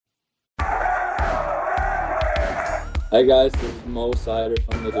Hi guys, this is Mo Sider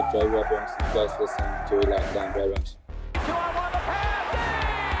from the Detroit Red Wings. You guys listening to Locked On Red Wings.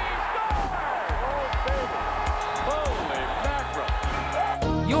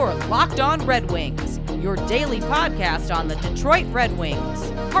 You're Locked On Red Wings, your daily podcast on the Detroit Red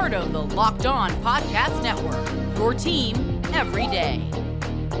Wings. Part of the Locked On Podcast Network, your team every day.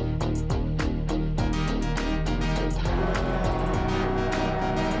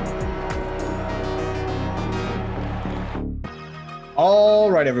 All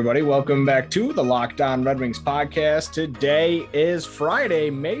right, everybody, welcome back to the Locked On Red Wings podcast. Today is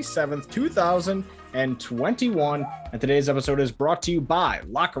Friday, May 7th, 2021, and today's episode is brought to you by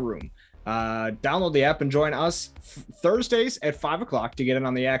Locker Room. Download the app and join us Thursdays at 5 o'clock to get in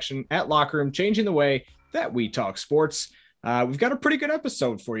on the action at Locker Room, changing the way that we talk sports. We've got a pretty good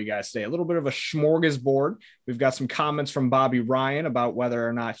episode for you guys today, a little bit of a smorgasbord. We've got some comments from Bobby Ryan about whether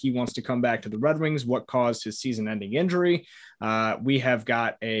or not he wants to come back to the Red Wings, what caused his season-ending injury. We have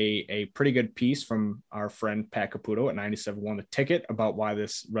got a pretty good piece from our friend Pat Caputo at 97.1 The Ticket about why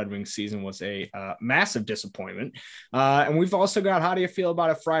this Red Wings season was a massive disappointment. And we've also got How Do You Feel About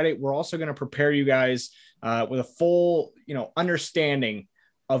It Friday. We're also going to prepare you guys with a full, understanding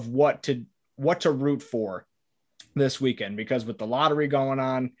of what to root for this weekend, because with the lottery going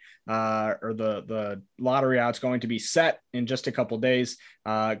on, or the lottery odds going to be set in just a couple days,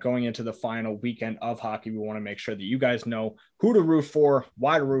 going into the final weekend of hockey, we want to make sure that you guys know who to root for,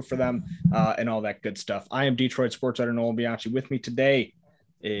 why to root for them, and all that good stuff. I am Detroit sports editor Nolan Bianchi. With me today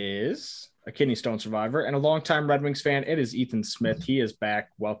is a kidney stone survivor and a longtime Red Wings fan. It is Ethan Smith. He is back.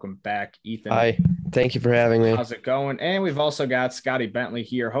 Welcome back, Ethan. Hi. Thank you for having me. How's it going? And we've also got Scotty Bentley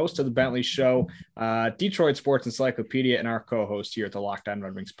here, host of the Bentley Show, Detroit Sports Encyclopedia, and our co-host here at the Locked On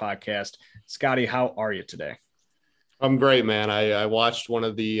Red Wings podcast. Scotty, how are you today? I'm great, man. I watched one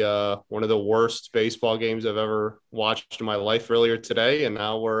of the worst baseball games I've ever watched in my life earlier today, and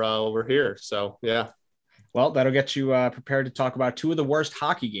now we're here. So yeah. Well, that'll get you prepared to talk about two of the worst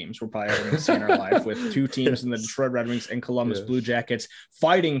hockey games we're probably ever going to see in our life, with two teams in the Detroit Red Wings and Columbus Blue Jackets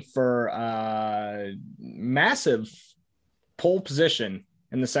fighting for massive pole position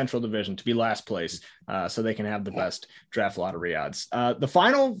in the Central Division to be last place, so they can have the best draft lottery odds. The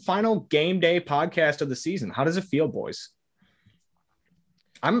final game day podcast of the season. How does it feel, boys?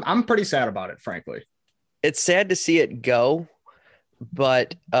 I'm pretty sad about it, frankly. It's sad to see it go,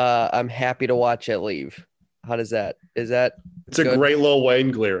 but I'm happy to watch it leave. How does that? Is that? It's a great Lil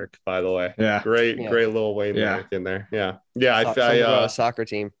Wayne lyric, by the way. Yeah, great Lil Wayne lyric in there. Yeah. I soccer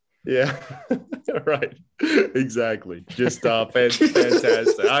team. Yeah, right. Exactly. Just fantastic. It's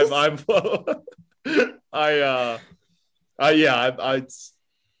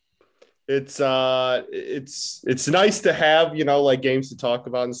nice to have, like games to talk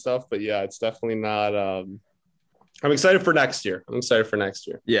about and stuff, but yeah, it's definitely not. I'm excited for next year.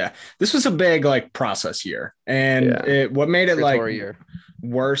 Yeah. This was a big process year. And what made it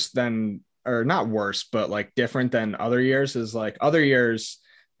worse than, or not worse, but different than other years is other years.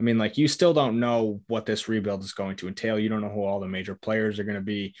 I mean, you still don't know what this rebuild is going to entail. You don't know who all the major players are going to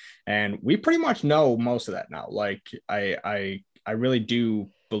be. And we pretty much know most of that now. I really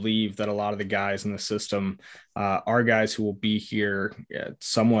do believe that a lot of the guys in the system are guys who will be here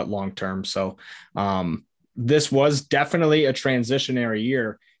somewhat long-term. So, this was definitely a transitionary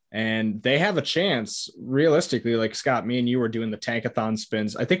year, and they have a chance realistically. Like Scott, me and you were doing the tankathon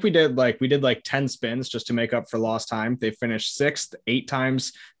spins. I think we did 10 spins just to make up for lost time. They finished sixth 8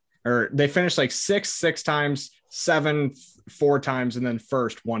 times, or they finished six times, 7 4 times, and then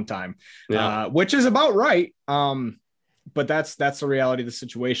first 1 time, which is about right. But that's the reality of the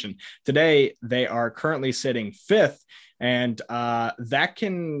situation. Today, they are currently sitting 5th. And that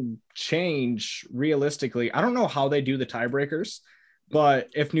can change realistically. I don't know how they do the tiebreakers, but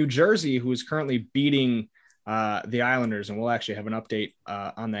if New Jersey, who is currently beating the Islanders, and we'll actually have an update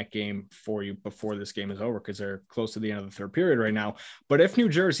on that game for you before this game is over, because they're close to the end of the third period right now. But if New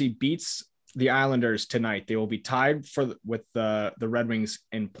Jersey beats the Islanders tonight, they will be tied with the Red Wings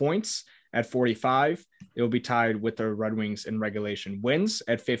in points at 45. They will be tied with the Red Wings in regulation wins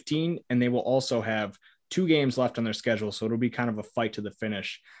at 15, and they will also have 2 games left on their schedule. So it'll be kind of a fight to the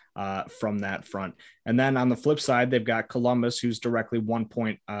finish from that front. And then on the flip side, they've got Columbus, who's directly 1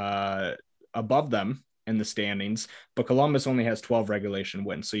 point above them in the standings, but Columbus only has 12 regulation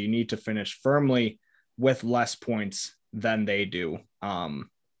wins. So you need to finish firmly with less points than they do.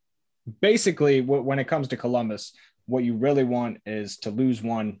 Basically, when it comes to Columbus, what you really want is to lose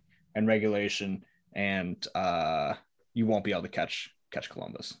 1 in regulation, and you won't be able to catch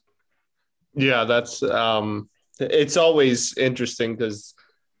Columbus. Yeah, that's it's always interesting because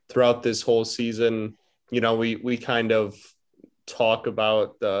throughout this whole season, we kind of talk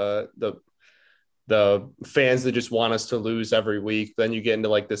about the fans that just want us to lose every week. Then you get into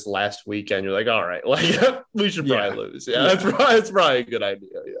like this last weekend, you're like, all right, like we should probably lose. Yeah, that's probably a good idea.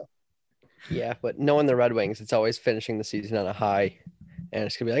 Yeah, but knowing the Red Wings, it's always finishing the season on a high. And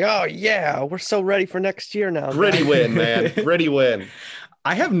it's going to be like, oh, yeah, we're so ready for next year now. Gritty win, man. Gritty win.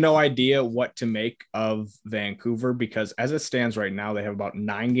 I have no idea what to make of Vancouver because as it stands right now, they have about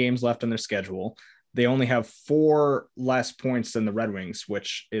 9 games left on their schedule. They only have 4 less points than the Red Wings,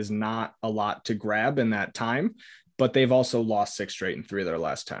 which is not a lot to grab in that time. But they've also lost 6 straight in 3 of their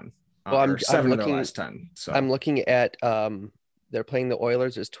last 10. Well, 7 of their last 10. So I'm looking at they're playing the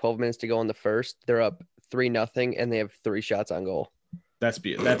Oilers. There's 12 minutes to go in the first. They're up 3-0, and they have 3 shots on goal. That's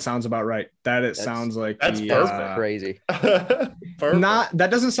beautiful. That sounds about right. Sounds like that's perfect. Crazy. That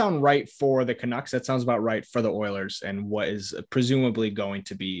doesn't sound right for the Canucks. That sounds about right for the Oilers and what is presumably going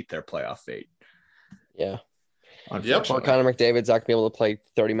to be their playoff fate. Yeah. Yep. Well, Connor McDavid's not gonna be able to play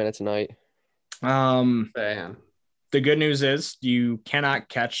 30 minutes a night. Man. The good news is you cannot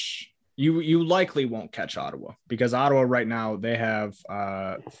catch. You likely won't catch Ottawa because Ottawa right now they have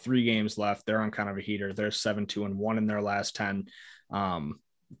 3 games left. They're on kind of a heater. They're 7-2-1 in their last 10.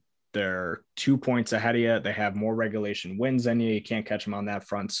 They're 2 points ahead of you. They have more regulation wins than you. You can't catch them on that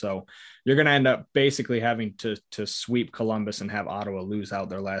front. So you're going to end up basically having to sweep Columbus and have Ottawa lose out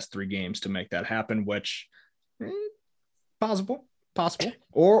their last 3 games to make that happen, which possible,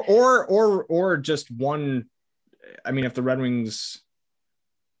 or just one. I mean, if the Red Wings,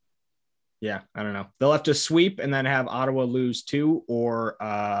 I don't know. They'll have to sweep and then have Ottawa lose 2, or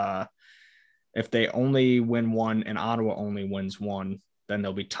if they only win 1 and Ottawa only wins 1, then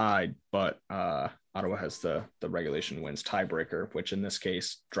they'll be tied. But Ottawa has the regulation wins tiebreaker, which in this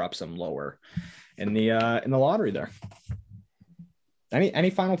case drops them lower in the lottery there. Any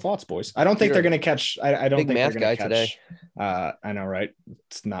final thoughts, boys? I don't think they're going to catch. I don't think they're going to catch. Today. I know, right?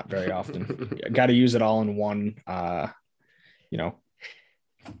 It's not very often. Got to use it all in one.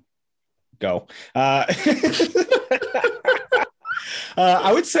 Go.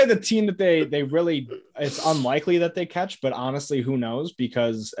 I would say the team that they really, it's unlikely that they catch, but honestly, who knows?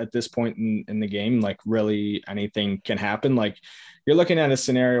 Because at this point in the game, like really anything can happen. Like you're looking at a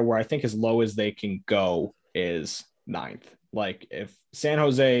scenario where I think as low as they can go is 9th. Like if San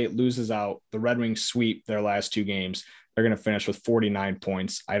Jose loses out, the Red Wings sweep their last 2 games, they're going to finish with 49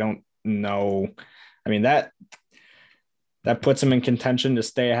 points. I don't know. I mean, that puts them in contention to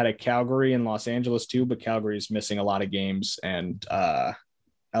stay ahead of Calgary and Los Angeles too, but Calgary is missing a lot of games, and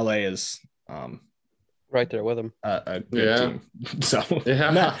LA is right there with them. A good team. So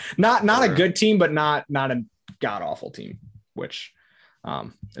not a good team, but not a god awful team, which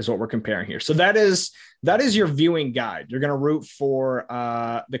is what we're comparing here. So that is your viewing guide. You're going to root for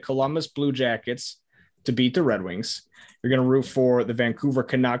the Columbus Blue Jackets to beat the Red Wings. You're going to root for the Vancouver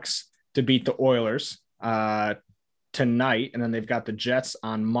Canucks to beat the Oilers tonight, and then they've got the Jets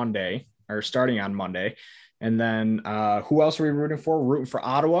on Monday, or starting on Monday. And then who else are we rooting for? We're rooting for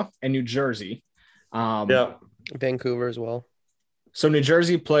Ottawa and New Jersey. Vancouver as well. So New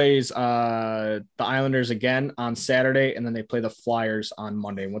Jersey plays the Islanders again on Saturday, and then they play the Flyers on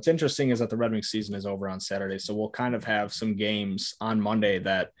Monday. And what's interesting is that the Red Wings season is over on Saturday, so we'll kind of have some games on Monday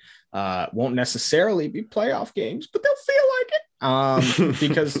that won't necessarily be playoff games, but they'll feel like it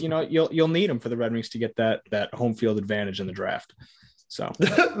because you'll need them for the Red Wings to get that home field advantage in the draft. So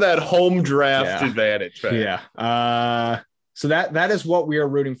that home draft advantage, right? Yeah. So that is what we are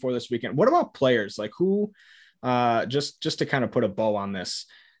rooting for this weekend. What about players? Like who? Just to kind of put a bow on this,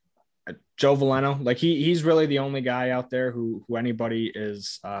 Joe Veleno, like he's really the only guy out there who anybody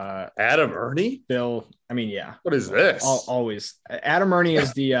is. Adam Ernie, Bill. I mean, yeah. What is this? Always Adam Ernie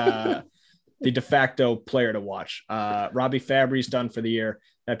is the de facto player to watch. Robbie Fabry's done for the year.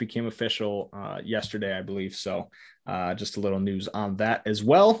 That became official yesterday, I believe. So just a little news on that as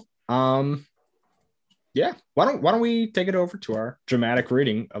well. Yeah. Why don't we take it over to our dramatic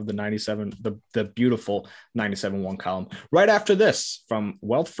reading of the 97, the beautiful 97.1 column right after this from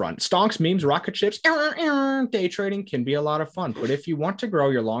Wealthfront. Stonks, memes, rocket ships, day trading can be a lot of fun, but if you want to grow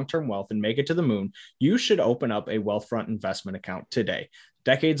your long-term wealth and make it to the moon, you should open up a Wealthfront investment account today.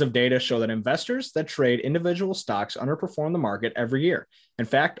 Decades of data show that investors that trade individual stocks underperform the market every year. In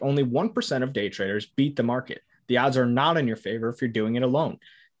fact, only 1% of day traders beat the market. The odds are not in your favor if you're doing it alone.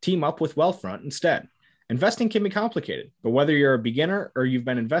 Team up with Wealthfront instead. Investing can be complicated, but whether you're a beginner or you've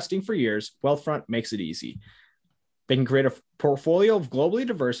been investing for years, Wealthfront makes it easy. They can create a portfolio of globally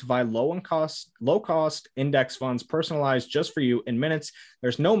diversified, low-cost index funds personalized just for you in minutes.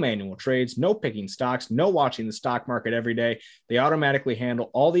 There's no manual trades, no picking stocks, no watching the stock market every day. They automatically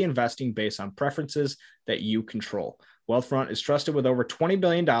handle all the investing based on preferences that you control. Wealthfront is trusted with over $20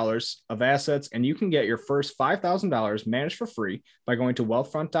 billion of assets, and you can get your first $5,000 managed for free by going to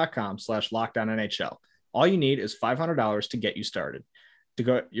wealthfront.com/LockedOnNHL. All you need is $500 to get you started. To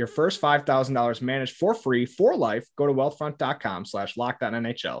go your first $5,000 managed for free for life, go to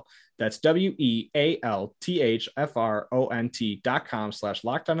wealthfront.com/LockedOnNHL. That's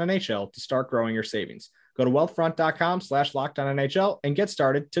wealthfront.com/LockedOnNHL to start growing your savings. Go to wealthfront.com/LockedOnNHL and get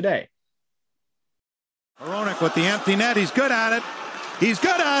started today. Hronek with the empty net. He's good at it. He's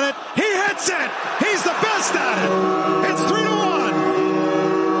good at it. He hits it. He's the best at it. It's 3-1.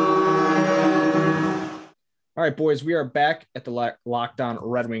 All right, boys, we are back at the Locked On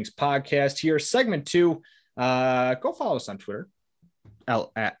Red Wings podcast here. Segment 2. Go follow us on Twitter,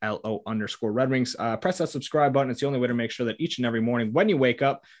 at LO_Red Wings. Press that subscribe button. It's the only way to make sure that each and every morning when you wake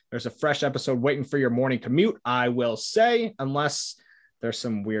up, there's a fresh episode waiting for your morning commute. I will say, unless there's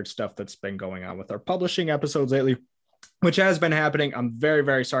some weird stuff that's been going on with our publishing episodes lately, which has been happening. I'm very,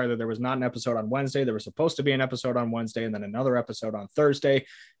 very sorry that there was not an episode on Wednesday. There was supposed to be an episode on Wednesday and then another episode on Thursday. It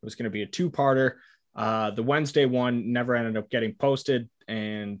was going to be a 2-parter. The Wednesday one never ended up getting posted.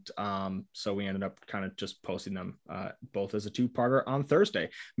 And so we ended up kind of just posting them both as a 2-parter on Thursday.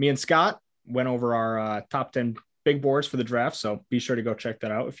 Me and Scott went over our top 10 big boards for the draft. So be sure to go check that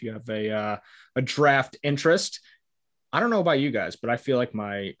out if you have a draft interest. I don't know about you guys, but I feel like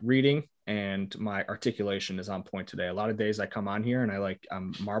my reading and my articulation is on point today. A lot of days I come on here and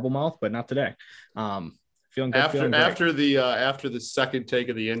I'm marble mouth, but not today. Feeling good. After the second take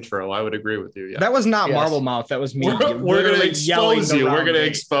of the intro, I would agree with you. Yeah. That was not marble mouth. That was me. We're going to expose you. We're going to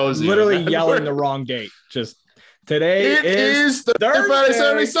expose you. Literally yelling the wrong gate. Just today is the Thursday,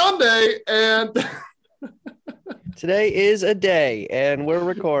 Saturday, Sunday, and today is a day, and we're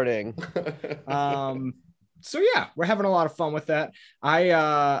recording. So yeah, we're having a lot of fun with that.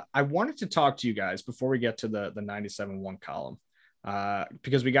 I wanted to talk to you guys before we get to the 97-1 column,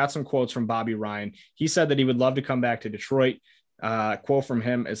 because we got some quotes from Bobby Ryan. He said that he would love to come back to Detroit. Quote from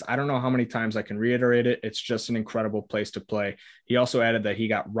him is, "I don't know how many times I can reiterate it. It's just an incredible place to play." He also added that he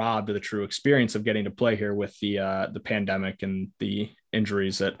got robbed of the true experience of getting to play here with the pandemic and the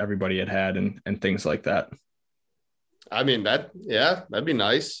injuries that everybody had and things like that. I mean, that'd be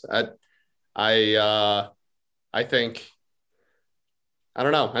nice. I think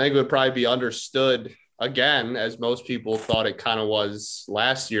it would probably be understood again, as most people thought it kind of was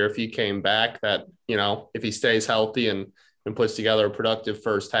last year, if he came back, that, if he stays healthy and puts together a productive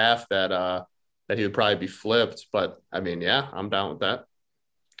first half, that he would probably be flipped. But I mean, yeah, I'm down with that.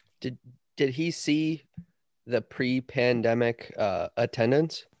 Did he see the pre-pandemic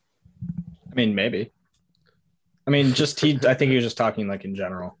attendance? I mean, maybe. I mean, I think he was just talking like in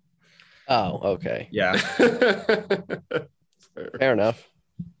general. Oh, okay. Yeah. Fair enough.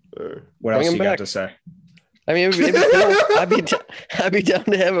 What else you got to say? I mean, I'd be down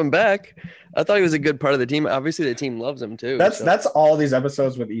to have him back. I thought he was a good part of the team. Obviously, the team loves him too. That's all these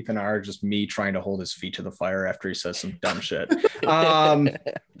episodes with Ethan are just me trying to hold his feet to the fire after he says some dumb shit. An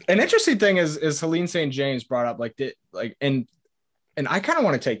interesting thing is Helene St. James brought up and I kind of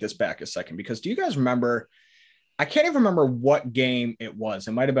want to take this back a second, because do you guys remember? I can't even remember what game it was.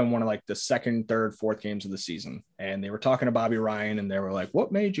 It might have been one of the second, third, fourth games of the season. And they were talking to Bobby Ryan and they were like,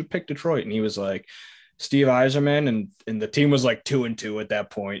 "What made you pick Detroit?" And he was like, "Steve Yzerman." And the team was 2-2 at that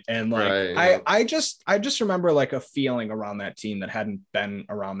point. And right. I just remember a feeling around that team that hadn't been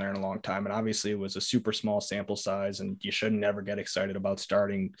around there in a long time. And obviously it was a super small sample size, and you should never get excited about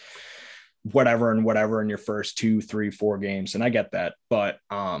starting whatever in your first 2, 3, 4 games. And I get that. But,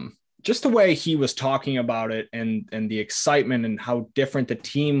 just the way he was talking about it and the excitement and how different the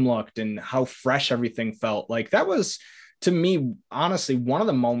team looked and how fresh everything felt, that was, to me, honestly, one of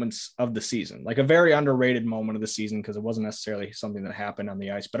the moments of the season, a very underrated moment of the season, because it wasn't necessarily something that happened on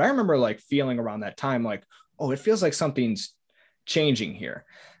the ice. But I remember feeling around that time, oh, it feels like something's changing here.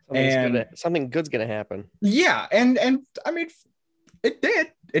 Something good's going to happen. Yeah. And I mean, it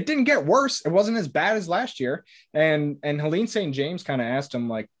did. It didn't get worse. It wasn't as bad as last year. And Helene St. James kind of asked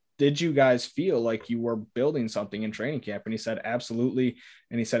him, did you guys feel like you were building something in training camp? And he said, absolutely.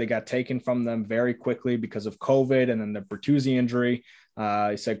 And he said it got taken from them very quickly because of COVID and then the Bertuzzi injury.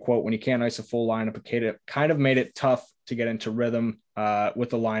 He said, quote, "When you can't ice a full lineup, it kind of made it tough to get into rhythm with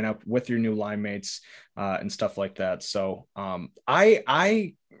the lineup, with your new line mates and stuff like that." So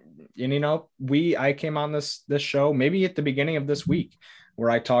I came on this show maybe at the beginning of this week. where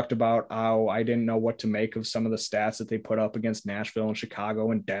I talked about how I didn't know what to make of some of the stats that they put up against Nashville and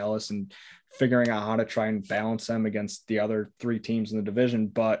Chicago and Dallas, and figuring out how to try and balance them against the other 3 teams in the division.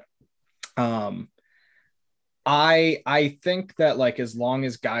 But I think that, like, as long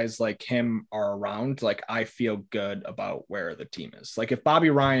as guys like him are around, like, I feel good about where the team is. Like, if Bobby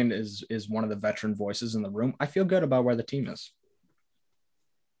Ryan is one of the veteran voices in the room, I feel good about where the team is.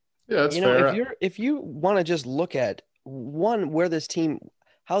 Yeah, that's fair. If you want to just look at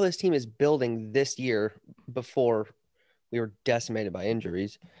how this team is building this year before we were decimated by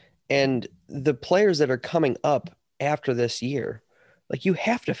injuries, and the players that are coming up after this year, like, you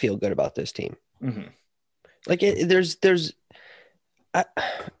have to feel good about this team. Mm-hmm. Like,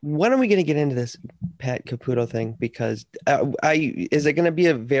 when are we going to get into this Pat Caputo thing? Because is it going to be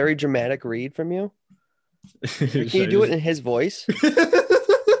a very dramatic read from you? Can you do it in his voice?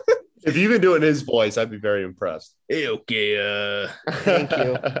 If you can do it in his voice, I'd be very impressed. Hey, okay. Thank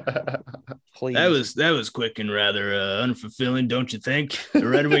you. Please. That was quick and rather unfulfilling, don't you think? The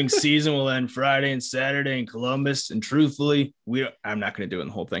Red Wings season will end Friday and Saturday in Columbus, and truthfully, I'm not going to do it in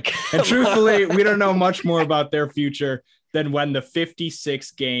the whole thing. And truthfully, we don't know much more about their future than when the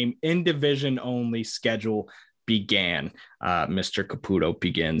 56 game in division only schedule began. Mr. Caputo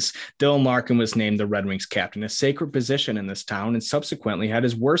begins. Dylan Larkin was named the Red Wings captain, a sacred position in this town, and subsequently had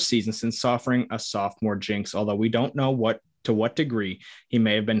his worst season since suffering a sophomore jinx, although we don't know to what degree he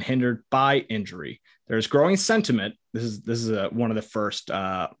may have been hindered by injury. There's growing sentiment. This is one of the first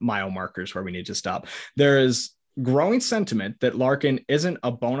mile markers where we need to stop. There is growing sentiment that Larkin isn't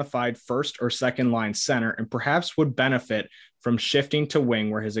a bona fide first or second line center, and perhaps would benefit from shifting to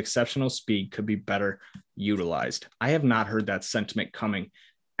wing where his exceptional speed could be better utilized. I have not heard that sentiment coming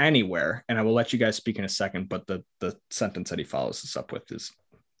anywhere, and I will let you guys speak in a second, but the sentence that he follows this up with is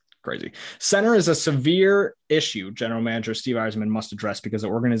crazy. Center is a severe issue General Manager Steve Yzerman must address because the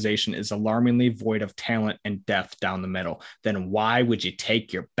organization is alarmingly void of talent and depth down the middle. Then why would you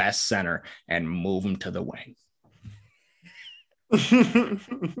take your best center and move him to the wing?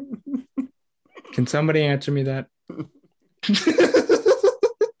 Can somebody answer me that?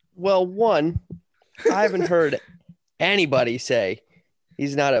 Well, one, I haven't heard anybody say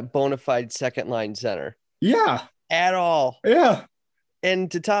he's not a bona fide second line center. Yeah. At all. Yeah. And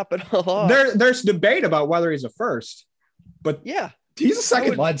to top it all off, there's debate about whether he's a first, but yeah, he's a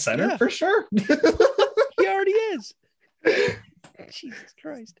second line center for sure. He already is. Jesus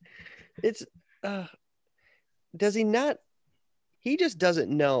Christ. It's does he not? He just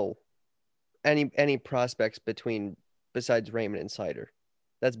doesn't know any prospects besides Raymond and Seider.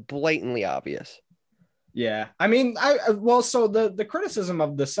 That's blatantly obvious. Yeah. I mean, so the criticism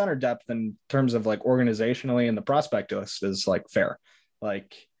of the center depth in terms of, like, organizationally and the prospect list is, like, fair.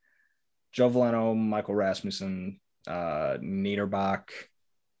 Like, Joe Veleno, Michael Rasmussen, Niederbach,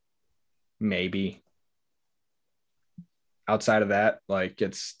 maybe. Outside of that, like,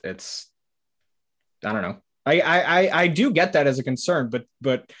 it's I don't know. I do get that as a concern,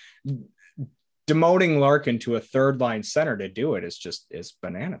 but demoting Larkin to a third line center to do it is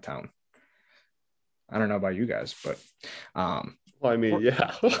banana town. I don't know about you guys, but well, I mean,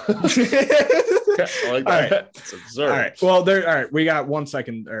 yeah. I like that. All right. It's absurd. All right. Well, all right. We got 1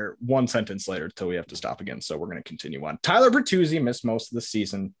 second or one sentence later till we have to stop again. So we're going to continue on. Tyler Bertuzzi missed most of the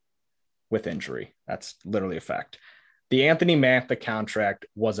season with injury. That's literally a fact. The Anthony Mantha contract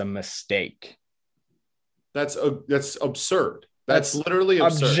was a mistake. That's absurd. That's literally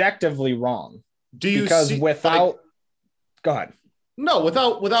absurd. Objectively wrong. Do you because see, without like, go ahead. No,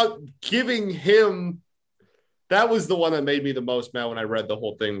 without giving him, that was the one that made me the most mad when I read the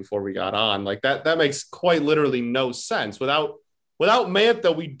whole thing before we got on. Like, that makes quite literally no sense. Without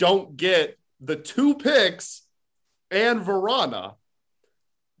Mantha, we don't get the 2 picks and Vrana.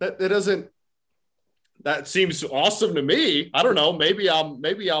 That seems awesome to me. I don't know. Maybe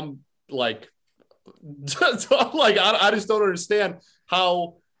I'm like, like, I just don't understand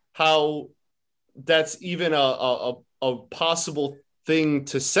how that's even a possible thing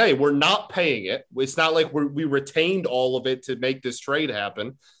to say. We're not paying it. It's not like we retained all of it to make this trade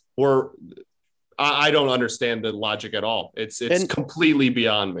happen. I don't understand the logic at all. It's completely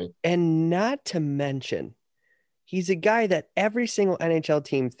beyond me. And not to mention, he's a guy that every single NHL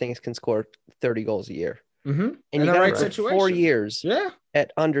team thinks can score 30 goals a year. Mm-hmm. And you got right situation. 4 years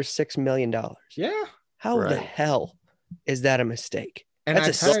at under $6 million. Yeah. How the hell is that a mistake? And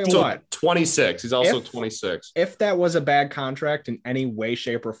that's I tell you what, 26. He's also 26. If that was a bad contract in any way,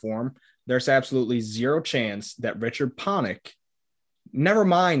 shape, or form, there's absolutely zero chance that Richard Panik, never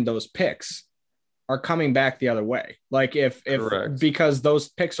mind those picks, are coming back the other way. Like, if because those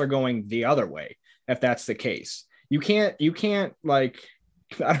picks are going the other way, if that's the case. You can't like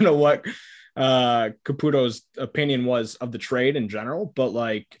I don't know what Caputo's opinion was of the trade in general, but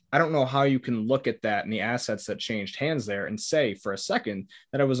like, I don't know how you can look at that and the assets that changed hands there and say for a second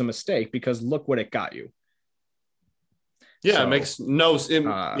that it was a mistake, because look what it got you. Yeah, so, it makes no.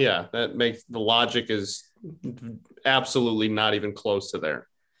 That makes the logic is absolutely not even close to there.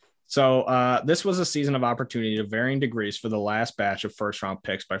 So this was a season of opportunity to varying degrees for the last batch of first-round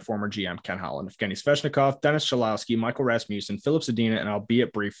picks by former GM Ken Holland, Evgeny Svechnikov, Dennis Cholowski, Michael Rasmussen, Philip Zadina, and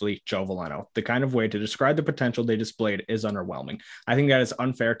albeit briefly, Joe Veleno. The kind of way to describe the potential they displayed is underwhelming. I think that is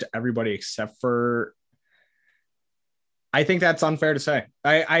unfair to everybody except for... I think that's unfair to say.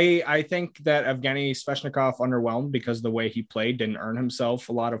 I think that Evgeny Svechnikov underwhelmed because the way he played didn't earn himself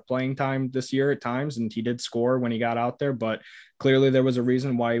a lot of playing time this year at times, and he did score when he got out there, but clearly there was a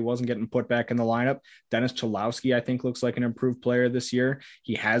reason why he wasn't getting put back in the lineup. Dennis Cholowski, I think, looks like an improved player this year.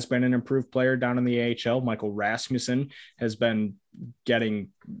 He has been an improved player down in the AHL. Michael Rasmussen has been getting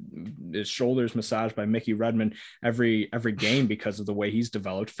his shoulders massaged by Mickey Redmond every game because of the way he's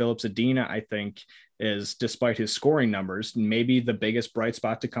developed. Philip Zadina, I think, is, despite his scoring numbers, maybe the biggest bright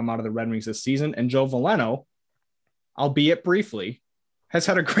spot to come out of the Red Wings this season. And Joe Veleno, albeit briefly, has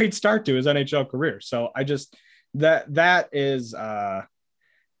had a great start to his NHL career. So I just, that is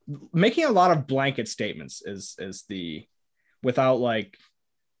making a lot of blanket statements is the, without like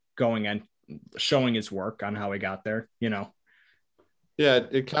going and showing his work on how he got there, you know? Yeah.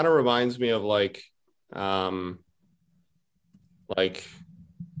 It kind of reminds me of like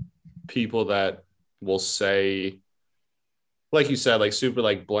people that will say, like you said, like super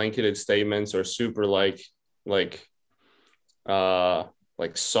like blanketed statements or super like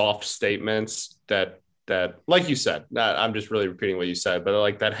soft statements that like you said, I'm just really repeating what you said, but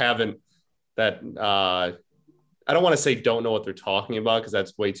like that haven't, that I don't want to say don't know what they're talking about, because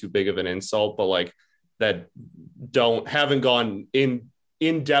that's way too big of an insult, but like that haven't gone in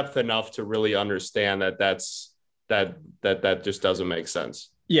depth enough to really understand that just doesn't make sense.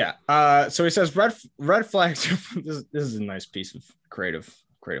 Yeah. So he says red flags. This is a nice piece of creative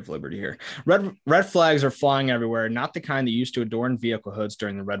liberty here. Red flags are flying everywhere, not the kind that used to adorn vehicle hoods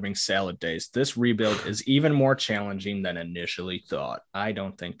during the Red Wings salad days. This rebuild is even more challenging than initially thought. I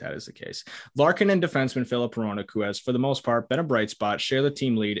don't think that is the case. Larkin and defenseman Filip Hronek, who has for the most part been a bright spot, share the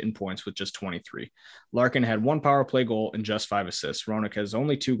team lead in points with just 23. Larkin had 1 power play goal and just 5 assists. Hronek has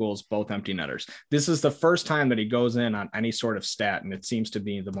only 2 goals, both empty netters. This is the first time that he goes in on any sort of stat, and it seems to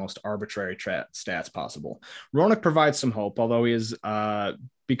be the most arbitrary stats possible. Hronek provides some hope, although he is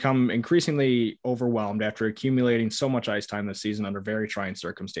become increasingly overwhelmed after accumulating so much ice time this season under very trying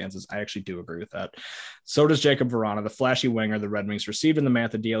circumstances. I actually do agree with that. So does Jacob Vrana, the flashy winger the Red Wings received in the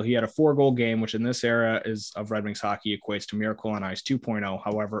Mantha deal. He had a 4-goal game, which in this era of Red Wings hockey equates to Miracle on Ice 2.0.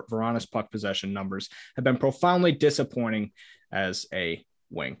 However, Vrana's puck possession numbers have been profoundly disappointing as a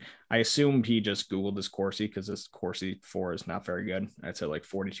wing. I assumed he just Googled this Corsi, because this Corsi 4 is not very good. I'd say like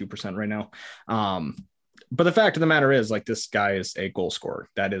 42% right now. But the fact of the matter is, like, this guy is a goal scorer.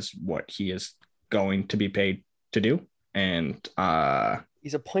 That is what he is going to be paid to do. And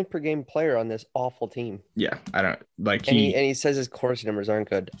he's a point per game player on this awful team. Yeah. I don't like he says his Corsi numbers aren't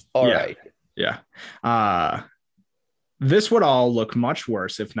good. All right. Yeah. This would all look much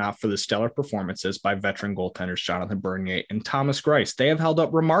worse if not for the stellar performances by veteran goaltenders Jonathan Bernier and Thomas Greiss. They have held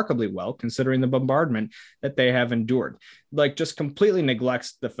up remarkably well considering the bombardment that they have endured. Like, just completely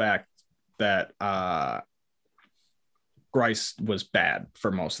neglects the fact that Greiss was bad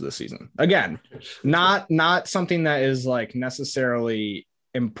for most of the season. Again, not something that is like necessarily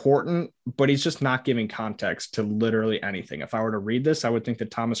important, but he's just not giving context to literally anything. If I were to read this, I would think that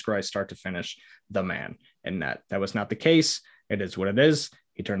Thomas Greiss, start to finish, the man, and that was not the case. It is what it is.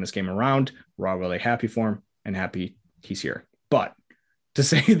 He turned this game around. We're all really happy for him and happy he's here. But to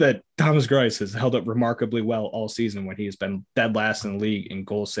say that Thomas Greiss has held up remarkably well all season when he has been dead last in the league in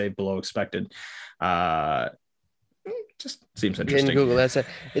goals saved below expected, just seems interesting. Google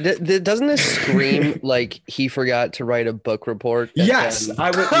that. Doesn't this scream like he forgot to write a book report? Yes, I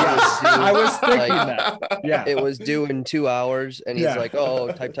was thinking that. Yeah, it was due in 2 hours, and he's like,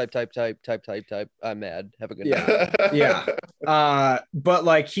 "Oh, type. I'm mad. Have a good night." Yeah. But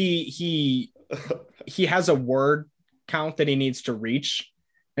like he has a word count that he needs to reach.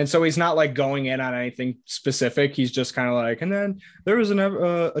 And so he's not like going in on anything specific. He's just kind of like, and then there was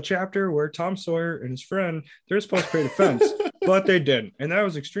a chapter where Tom Sawyer and his friend, they're supposed to create a fence, but they didn't. And that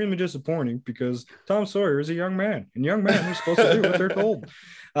was extremely disappointing because Tom Sawyer is a young man, and young men are supposed to do what they're told.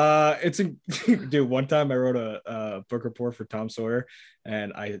 Dude, one time I wrote a book report for Tom Sawyer,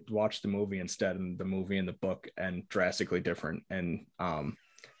 and I watched the movie instead, and the movie and the book and drastically different. And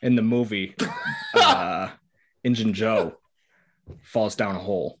in the movie, Injun Joe falls down a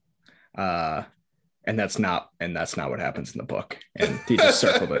hole. And that's not what happens in the book. And he just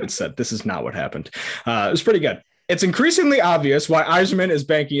circled it and said, this is not what happened. It was pretty good. It's increasingly obvious why Yzerman is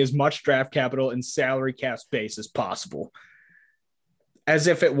banking as much draft capital and salary cap space as possible. As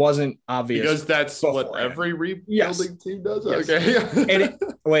if it wasn't obvious. Because that's what every rebuilding team does? Yes. Okay.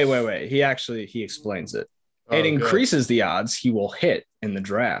 Wait. He explains it. It increases the odds he will hit in the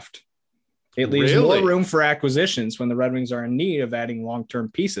draft. It leaves more room for acquisitions when the Red Wings are in need of adding long-term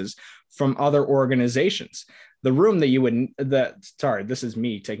pieces from other organizations. The room that this is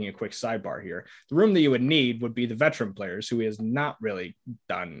me taking a quick sidebar here. The room that you would need would be the veteran players who he has not really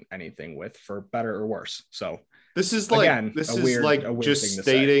done anything with, for better or worse. So this is like, just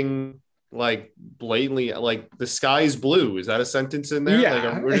stating like blatantly, like the sky is blue. Is that a sentence in there?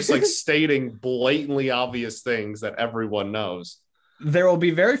 Yeah. Like, we're just like stating blatantly obvious things that everyone knows. There will be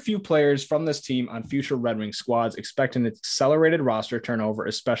very few players from this team on future Red Wing squads, expecting an accelerated roster turnover,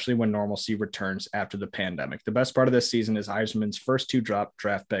 especially when normalcy returns after the pandemic. The best part of this season is Yzerman's first 2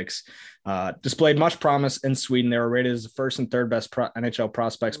 draft picks displayed much promise in Sweden. They were rated as the first and third best NHL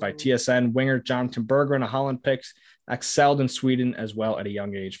prospects by TSN. Winger Jonathan Berggren, a Holland pick, excelled in Sweden as well at a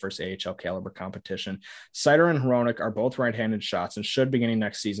young age versus AHL caliber competition. Seider and Hronek are both right-handed shots and should, beginning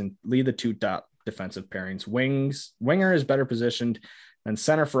next season, lead the 2 defensive pairings. Winger is better positioned than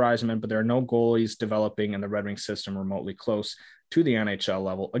center for Yzerman, but there are no goalies developing in the Red Wings system remotely close to the NHL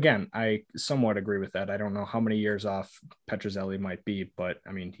level. Again, I somewhat agree with that. I don't know how many years off Petruzzelli might be, but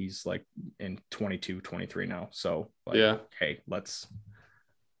I mean, he's like in 22, 23 now. So hey,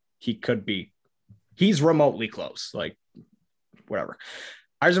 he's remotely close, like whatever.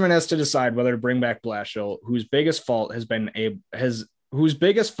 Yzerman has to decide whether to bring back Blashill, whose biggest fault has been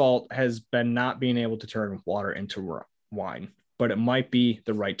not being able to turn water into wine, but it might be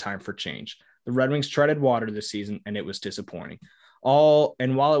the right time for change. The Red Wings treaded water this season, and it was disappointing. While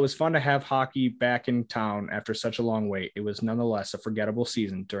it was fun to have hockey back in town after such a long wait, it was nonetheless a forgettable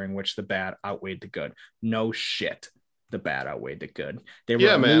season during which the bad outweighed the good. No shit. The bad outweighed the good. They were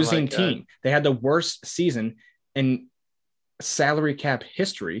a losing team. They had the worst season in salary cap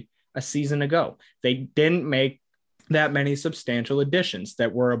history a season ago. They didn't make that many substantial additions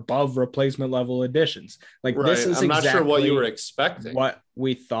that were above replacement level additions. Like this is not sure what you were expecting. What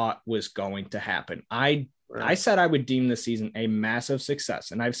we thought was going to happen. I said I would deem this season a massive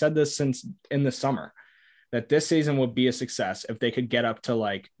success. And I've said this since in the summer, that this season would be a success if they could get up to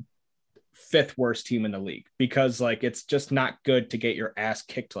like 5th worst team in the league, because like, it's just not good to get your ass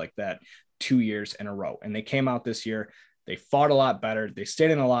kicked like that 2 years in a row. And they came out this year, they fought a lot better. They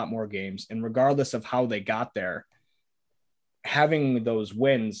stayed in a lot more games. And regardless of how they got there, having those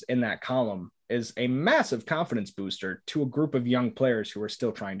wins in that column is a massive confidence booster to a group of young players who are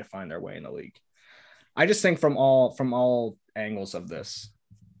still trying to find their way in the league. I just think from all angles of this,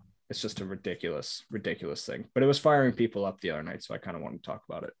 it's just a ridiculous thing, but it was firing people up the other night. So I kind of want to talk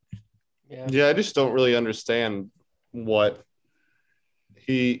about it. Yeah. I just don't really understand what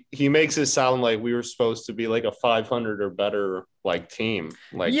he makes it sound like we were supposed to be like a 500 or better like team.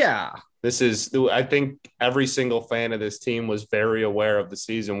 Like, yeah. I think every single fan of this team was very aware of the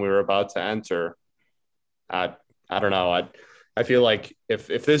season we were about to enter. I don't know. I feel like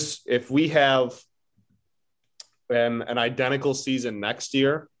if we have an identical season next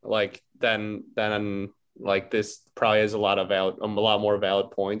year, like then like this probably has a lot more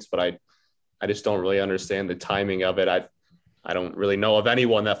valid points, but I just don't really understand the timing of it. I don't really know of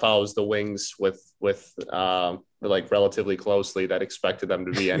anyone that follows the Wings with like relatively closely that expected them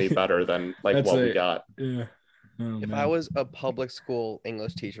to be any better than like we got. Yeah. Oh, if I was a public school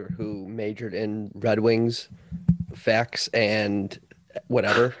English teacher who majored in Red Wings facts and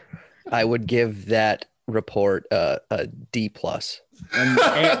whatever, I would give that report a D+.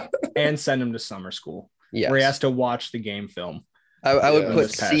 And send him to summer school. Yes. Where he has to watch the game film. I would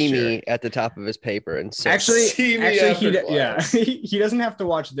put "see me" at the top of his paper, and so he doesn't have to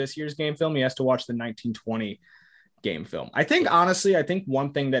watch this year's game film. He has to watch the 1920 game film. I think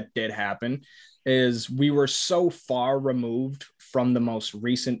one thing that did happen is we were so far removed from the most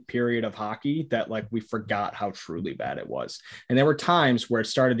recent period of hockey that like we forgot how truly bad it was. And there were times where it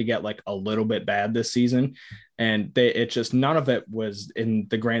started to get like a little bit bad this season, and it just none of it was in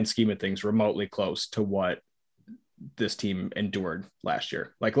the grand scheme of things remotely close to what this team endured last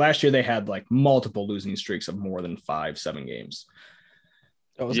year. Like last year they had like multiple losing streaks of more than 5-7 games.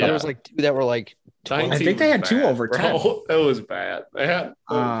 There was like 2 that were like 20. I think they had 2 over 10. It was bad. That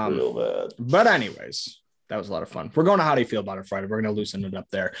was real bad. But anyways, that was a lot of fun. We're going to How Do You Feel About It Friday. We're going to loosen it up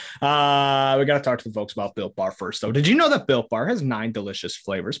there. We got to talk to the folks about Built Bar first, though. Did you know that Built Bar has 9 delicious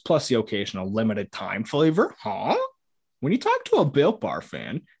flavors plus the occasional limited time flavor? Huh? when you talk to a Built Bar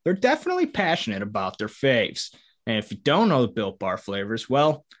fan, they're definitely passionate about their faves. And if you don't know the Built Bar flavors,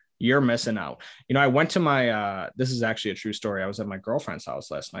 well, you're missing out. I went to my, this is actually a true story. I was at my girlfriend's house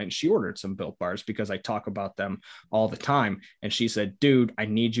last night and she ordered some Built Bars because I talk about them all the time. And she said, dude, I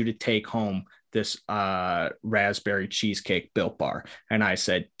need you to take home this raspberry cheesecake Built Bar. And I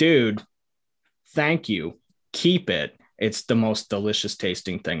said, dude, thank you. Keep it. It's the most delicious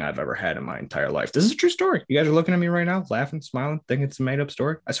tasting thing I've ever had in my entire life. This is a true story. You guys are looking at me right now, laughing, smiling, thinking it's a made up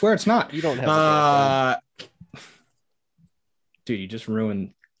story. I swear it's not. You don't have dude, you just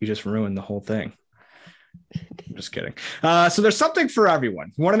ruined the whole thing. I'm just kidding. So there's something for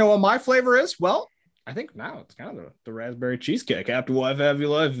everyone. You want to know what my flavor is? Well, I think now it's kind of the raspberry cheesecake. After life, have you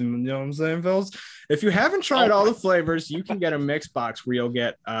life? You know what I'm saying, Phils? If you haven't tried all the flavors, you can get a mixed box where you'll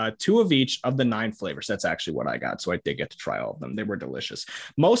get 2 of each of the 9 flavors. That's actually what I got. So I did get to try all of them. They were delicious.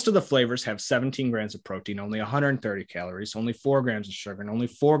 Most of the flavors have 17 grams of protein, only 130 calories, only 4 grams of sugar, and only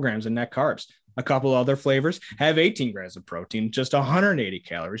 4 grams of net carbs. A couple other flavors have 18 grams of protein, just 180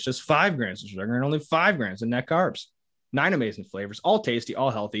 calories, just 5 grams of sugar, and only 5 grams of net carbs. 9 amazing flavors, all tasty, all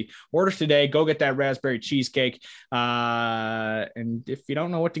healthy. Order today. Go get that raspberry cheesecake. And if you don't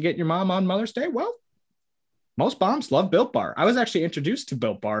know what to get your mom on Mother's Day, well, most moms love Built Bar. I was actually introduced to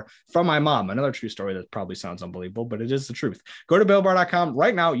Built Bar from my mom. Another true story that probably sounds unbelievable, but it is the truth. Go to BuiltBar.com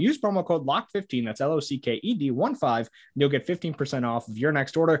right now. Use promo code LOCK15. That's LOCKED15. And you'll get 15% off of your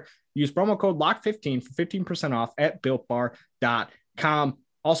next order. Use promo code LOCK15 for 15% off at BuiltBar.com.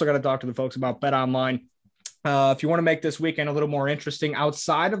 Also got to talk to the folks about BetOnline. If you want to make this weekend a little more interesting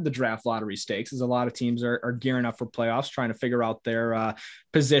outside of the draft lottery stakes, as a lot of teams are gearing up for playoffs, trying to figure out their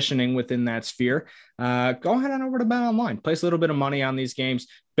positioning within that sphere, go ahead on over to BetOnline. Place a little bit of money on these games.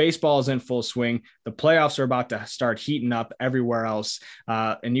 Baseball is in full swing. The playoffs are about to start heating up everywhere else,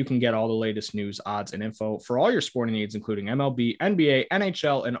 and you can get all the latest news, odds, and info for all your sporting needs, including MLB, NBA,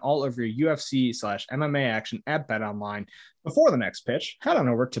 NHL, and all of your UFC/MMA action at BetOnline. Before the next pitch, head on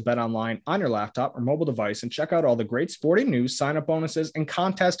over to BetOnline on your laptop or mobile device and check out all the great sporting news, sign-up bonuses, and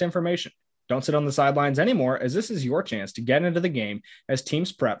contest information. Don't sit on the sidelines anymore, as this is your chance to get into the game as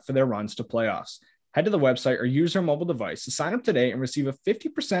teams prep for their runs to playoffs. Head to the website or use your mobile device to sign up today and receive a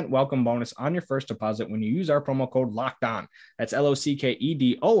 50% welcome bonus on your first deposit when you use our promo code LOCKEDON. That's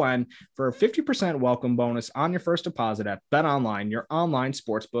LOCKEDON for a 50% welcome bonus on your first deposit at BetOnline, your online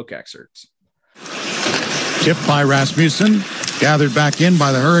sportsbook experts. Tipped by Rasmussen, gathered back in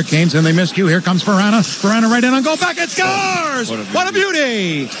by the Hurricanes, and they missed you. Here comes Vrana. Vrana right in on goal, back, it scores! What a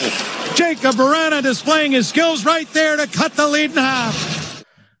beauty! Jacob Vrana displaying his skills right there to cut the lead in half.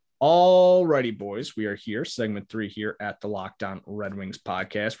 Alrighty, boys, we are here, segment 3 here at the Locked On Red Wings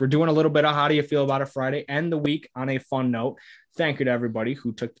podcast. We're doing a little bit of how do you feel about a Friday and the week on a fun note. Thank you to everybody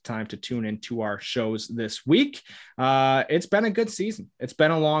who took the time to tune into our shows this week. It's been a good season. It's been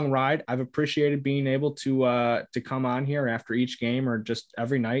a long ride. I've appreciated being able to come on here after each game or just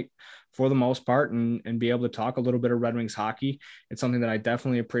every night for the most part and be able to talk a little bit of Red Wings hockey. It's something that I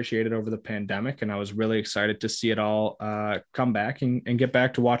definitely appreciated over the pandemic, and I was really excited to see it all come back and get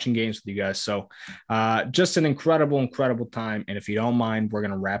back to watching games with you guys. So just an incredible time. And if you don't mind, we're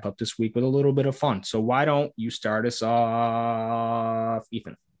going to wrap up this week with a little bit of fun. So why don't you start us off,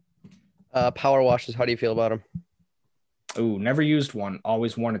 Ethan? Power washes. How do you feel about them? Ooh, never used one.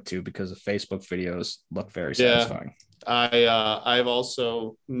 Always wanted to because the Facebook videos look very satisfying. I've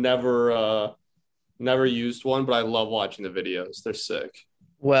also never used one, but I love watching the videos. They're sick.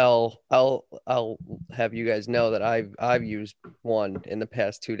 Well, I'll have you guys know that I've used one in the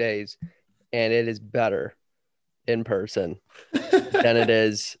past 2 days, and it is better in person than it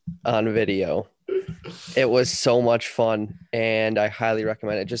is on video. It was so much fun, and I highly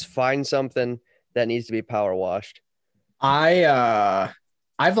recommend it. Just find something that needs to be power washed.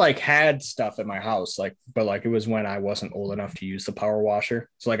 I've like had stuff at my house, but it was when I wasn't old enough to use the power washer.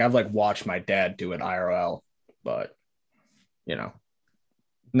 So I've watched my dad do it IRL, but never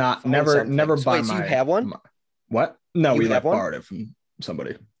buy Wait, so you have one? What? No, we borrowed it from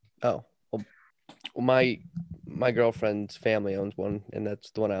somebody. Oh, well, my girlfriend's family owns one, and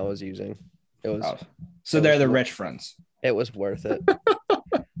that's the one I was using. It was so they're the rich friends. It was worth it.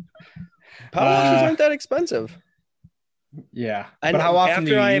 Power washers aren't that expensive. Yeah, but how often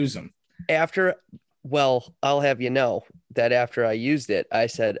do you use them? I'll have you know that after I used it, I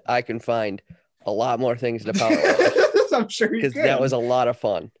said I can find a lot more things to power wash. I'm sure you can. Because that was a lot of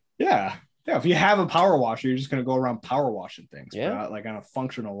fun. Yeah. If you have a power washer, you're just going to go around power washing things. Yeah. But on a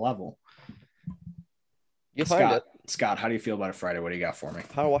functional level. You find it. Scott, how do you feel about a Friday? What do you got for me?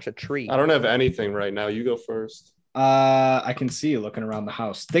 Power wash a tree. I don't have anything right now. You go first. I can see you looking around the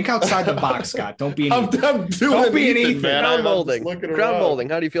house. Think outside the box, Scott. Don't be an Ethan. I'm doing Don't be an Ethan. man. Crown molding. Crown molding.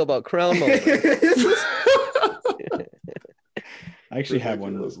 How do you feel about crown molding? I actually have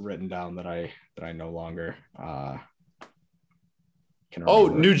one written down that I no longer can remember. Oh,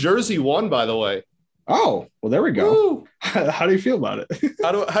 New Jersey won, by the way. Oh, well, there we go. How do you feel about it?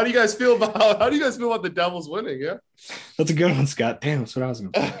 How do you guys feel about the Devils winning? Yeah, that's a good one, Scott. Damn, that's what I was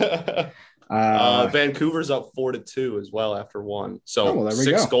going Vancouver's up 4-2 as well after one. So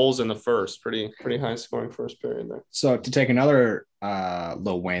 6 goals in the first. Pretty high scoring first period there. So to take another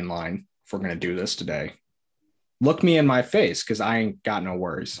Lil Wayne line, if we're gonna do this today, look me in my face because I ain't got no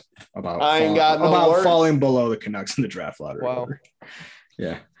worries about falling below the Canucks in the draft lottery. Wow.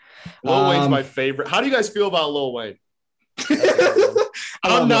 Yeah. Lil Wayne's my favorite. How do you guys feel about Lil Wayne?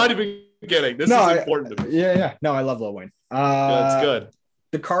 I'm not even kidding. This is important to me. Yeah. No, I love Lil Wayne. That's good.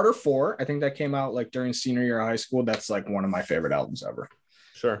 The Carter 4, I think that came out like during senior year of high school. That's like one of my favorite albums ever.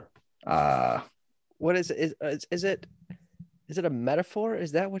 Sure. What is it? Is it a metaphor?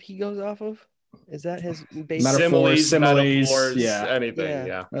 Is that what he goes off of? Is that his basic similes, yeah, anything,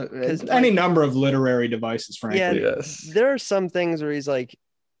 yeah. Any number of literary devices, frankly. Yeah, yes. There are some things where he's like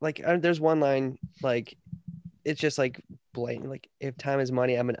there's one line like it's just like blatant, like if time is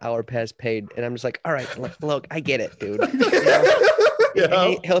money, I'm an hour past paid, and I'm just like, all right, look, I get it, dude. You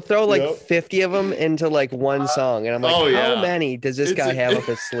know? He'll throw like 50 of them into like one song, and I'm like, how many does this guy have up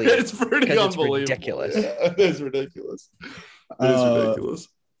his sleeve? It's pretty unbelievable. It's ridiculous. Yeah, it is ridiculous. It is ridiculous.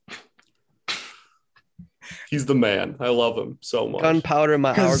 He's the man. I love him so much. Gunpowder in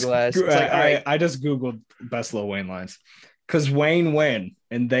my hourglass. It's like, I just Googled best Lil Wayne lines. Because Wayne win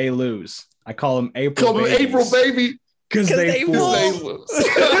and they lose. I call them April babies. April baby. Because they lose.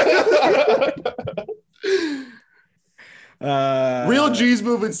 Real G's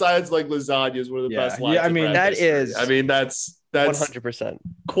moving sides like lasagna is one of the best lines. Yeah, that's 100%.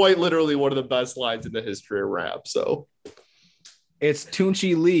 Quite literally one of the best lines in the history of rap. So it's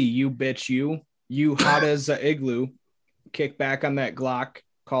Tunchi Lee, you bitch, you hot as a igloo, kick back on that Glock,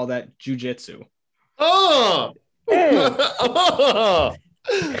 call that jujitsu. Oh,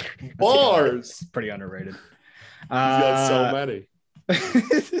 bars. Pretty underrated. He's got so many.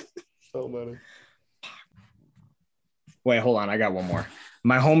 So many. Wait, hold on. I got one more.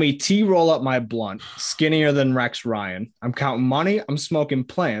 My homie T roll up my blunt, skinnier than Rex Ryan. I'm counting money. I'm smoking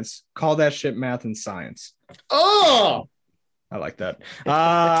plants. Call that shit math and science. Oh, I like that.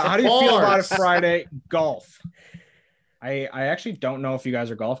 How do you feel about it Friday? Golf. I actually don't know if you guys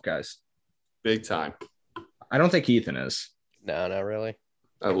are golf guys. Big time. I don't think Ethan is. No, not really.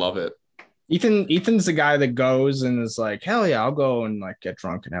 I love it. Ethan's the guy that goes and is like, hell yeah, I'll go and like get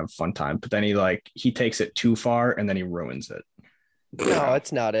drunk and have a fun time. But then he takes it too far and then he ruins it. No,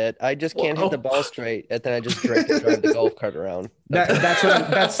 it's not it. I just can't hit the ball straight, and then I just drink and drive the golf cart around.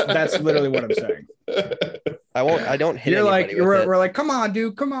 That's literally what I'm saying. I don't hit. You're like we're like, come on,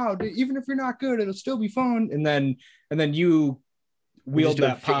 dude. Even if you're not good, it'll still be fun. And then you wield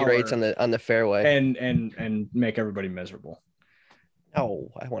that power figure eights on the fairway and make everybody miserable.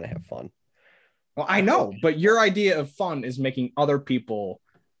 No, I want to have fun. Well, I know, but your idea of fun is making other people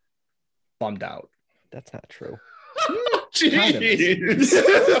bummed out. That's not true. Jeez.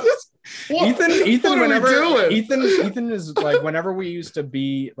 Ethan, whenever Ethan is like, whenever we used to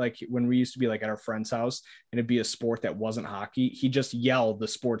be like, when we used to be like at our friend's house and it'd be a sport that wasn't hockey, he just yelled the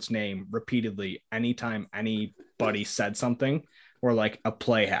sport's name repeatedly anytime anybody said something or like a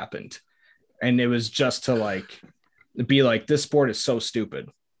play happened. And it was just to like be like, this sport is so stupid,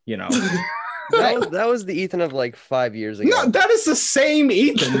 you know. That was the Ethan of like 5 years ago. No, that is the same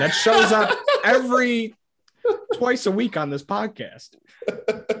Ethan that shows up twice a week on this podcast.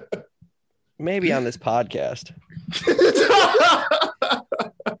 Maybe on this podcast.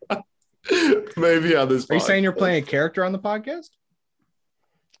 Maybe on this podcast. Are you saying you're playing a character on the podcast?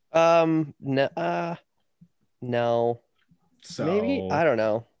 No. So maybe, I don't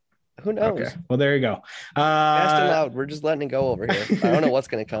know. Who knows? Okay. Well, there you go. Fast and loud. We're just letting it go over here. I don't know what's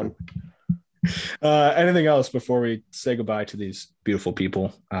going to come. Anything else before we say goodbye to these beautiful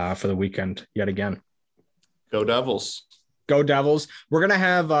people for the weekend yet again? Go Devils. Go Devils. We're gonna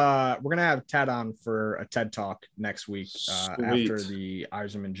have Ted on for a TED Talk next week after the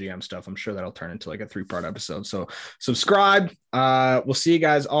Yzerman GM stuff. I'm sure that'll turn into like a 3-part episode. So subscribe. We'll see you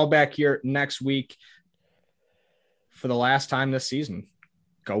guys all back here next week for the last time this season.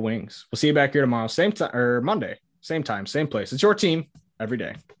 Go Wings. We'll see you back here tomorrow, same time, or Monday, same time, same place. It's your team every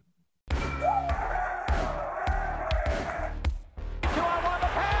day.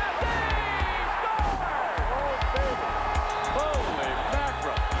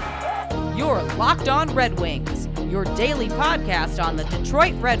 You're Locked On Red Wings, your daily podcast on the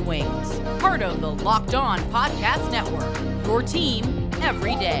Detroit Red Wings, part of the Locked On Podcast Network, your team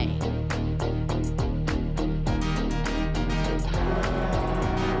every day.